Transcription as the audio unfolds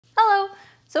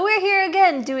So we're here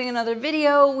again doing another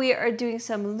video. We are doing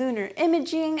some lunar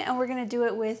imaging and we're going to do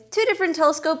it with two different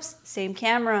telescopes, same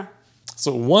camera.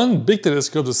 So one big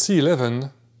telescope, the C11,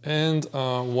 and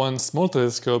one small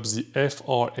telescope, the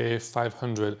FRA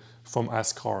 500 from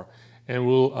ASCAR. And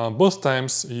we'll both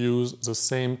times use the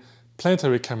same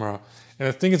planetary camera. And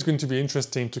I think it's going to be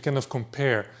interesting to kind of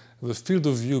compare the field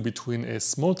of view between a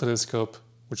small telescope,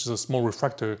 which is a small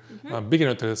refractor, big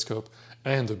enough telescope,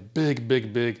 and a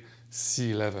big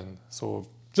C11. So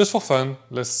just for fun,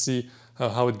 let's see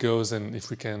how it goes and if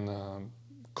we can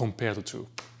compare the two.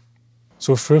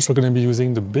 So first we're going to be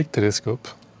using the big telescope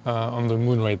on the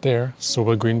moon right there. So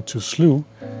we're going to slew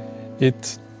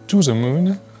it to the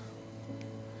moon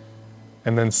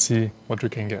and then see what we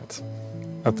can get.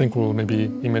 I think we'll maybe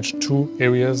image two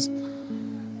areas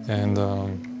and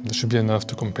there should be enough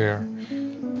to compare.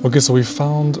 Okay, so we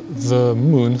found the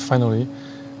moon finally.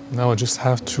 Now I just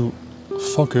have to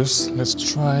focus. Let's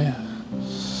try.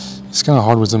 It's kind of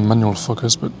hard with the manual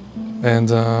focus, but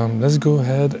let's go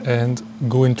ahead and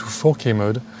go into 4K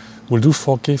mode. We'll do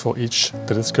 4K for each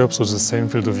telescope, so it's the same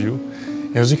field of view.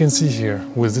 And as you can see here,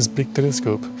 with this big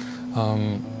telescope,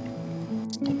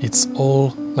 it's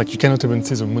all like you cannot even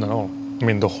see the moon at all. I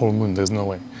mean, the whole moon. There's no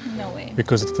way. No way.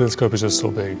 Because the telescope is just so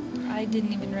big. I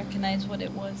didn't even recognize what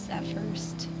it was at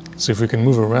first. So if we can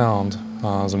move around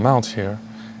the mount here,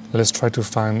 let's try to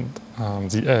find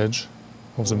the edge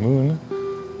of the moon.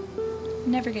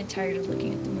 Never get tired of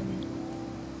looking at the moon.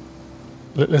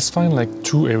 Let's find like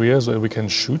two areas where we can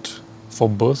shoot for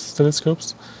both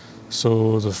telescopes.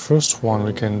 So the first one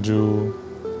we can do...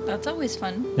 That's always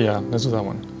fun. Yeah, let's do that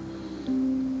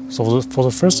one. So for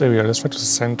the first area, let's try to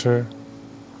center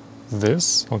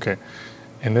this. Okay,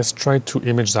 and let's try to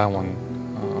image that one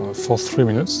for 3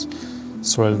 minutes.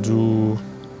 So I'll do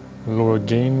lower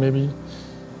gain maybe.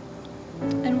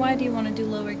 And why do you want to do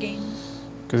lower gain?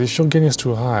 Because if your gain is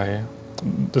too high,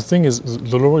 the thing is,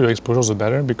 the lower your exposure, the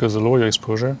better, because the lower your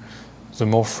exposure, the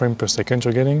more frame per second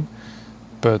you're getting.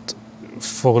 But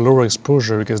for a lower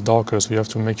exposure, it gets darker, so you have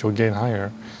to make your gain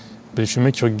higher. But if you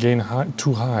make your gain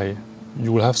too high,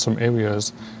 you will have some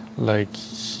areas, like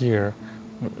here,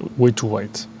 way too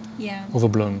white,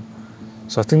 overblown.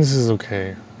 So I think this is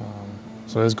okay.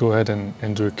 So let's go ahead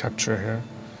and do a capture here.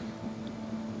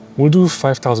 We'll do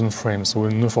 5,000 frames, so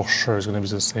we'll know for sure it's going to be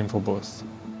the same for both.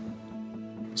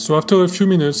 So after a few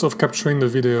minutes of capturing the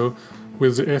video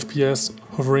with the FPS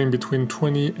hovering between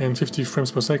 20 and 50 frames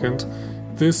per second,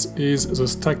 this is the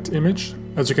stacked image.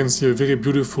 As you can see, a very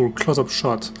beautiful close-up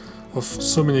shot of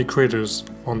so many craters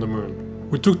on the moon.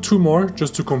 We took two more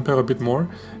just to compare a bit more,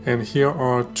 and here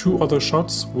are two other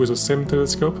shots with the same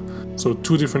telescope, so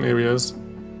two different areas,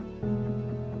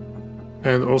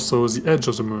 and also the edge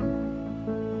of the moon.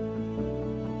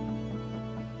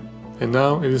 And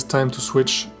now it is time to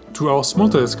switch to our small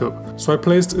telescope. So I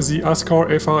placed the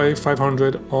ASCAR FRA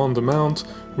 500 on the mount,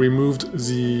 removed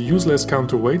the useless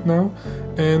counterweight now,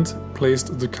 and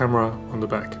placed the camera on the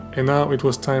back. And now it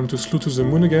was time to slew to the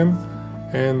moon again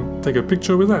and take a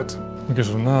picture with that. Okay,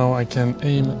 so now I can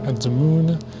aim at the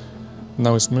moon.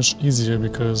 Now it's much easier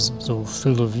because the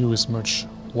field of view is much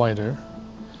wider.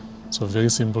 So very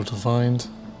simple to find.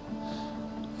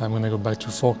 I'm gonna go back to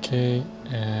 4K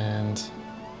and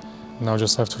now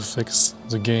just have to fix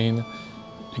the gain,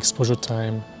 exposure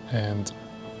time, and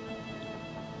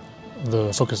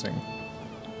the focusing.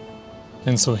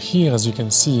 And so here, as you can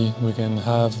see, we can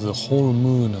have the whole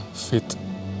moon fit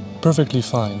perfectly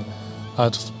fine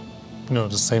at the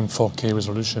same 4K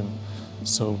resolution.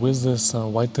 So with this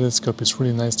wide telescope, it's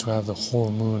really nice to have the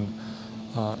whole moon.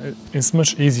 It's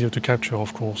much easier to capture,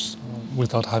 of course,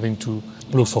 without having to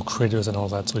look for craters and all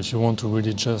that. So if you want to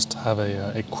really just have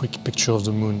a quick picture of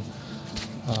the moon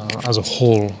as a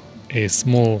whole, a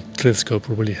small telescope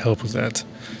will really help with that.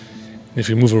 If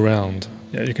you move around,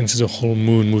 yeah, you can see the whole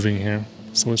moon moving here.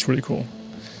 So it's really cool.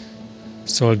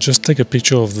 So I'll just take a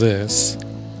picture of this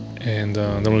and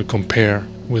then we'll compare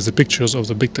with the pictures of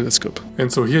the big telescope.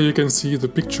 And so here you can see the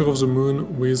picture of the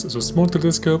moon with the small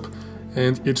telescope,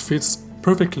 and it fits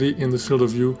perfectly in the field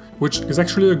of view, which is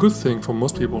actually a good thing for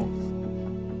most people.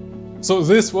 So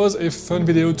this was a fun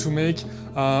video to make.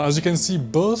 As you can see,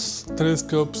 both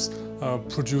telescopes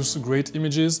produce great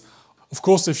images. Of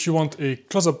course, if you want a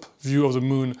close-up view of the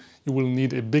moon, you will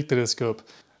need a big telescope.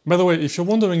 By the way, if you're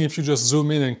wondering if you just zoom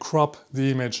in and crop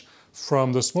the image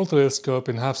from the small telescope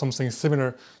and have something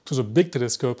similar to the big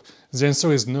telescope, the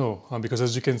answer is no, because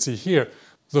as you can see here,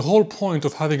 the whole point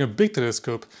of having a big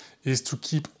telescope is to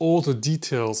keep all the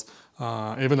details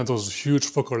even at those huge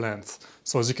focal lengths.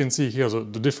 So as you can see here,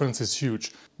 the difference is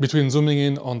huge between zooming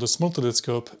in on the small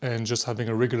telescope and just having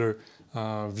a regular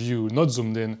view, not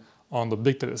zoomed in, on the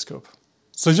big telescope.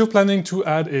 So if you're planning to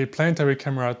add a planetary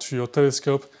camera to your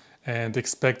telescope and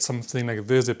expect something like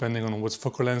this depending on what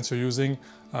focal length you're using,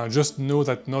 just know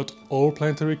that not all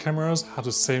planetary cameras have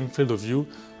the same field of view.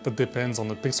 That depends on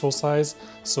the pixel size,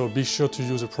 so be sure to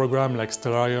use a program like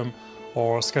Stellarium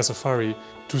or Sky Safari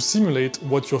to simulate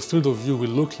what your field of view will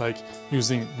look like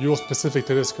using your specific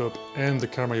telescope and the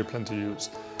camera you plan to use.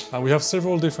 We have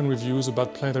several different reviews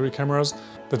about planetary cameras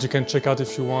that you can check out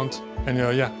if you want. And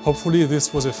yeah, hopefully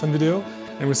this was a fun video,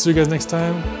 and we'll see you guys next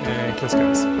time, and kiss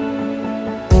guys.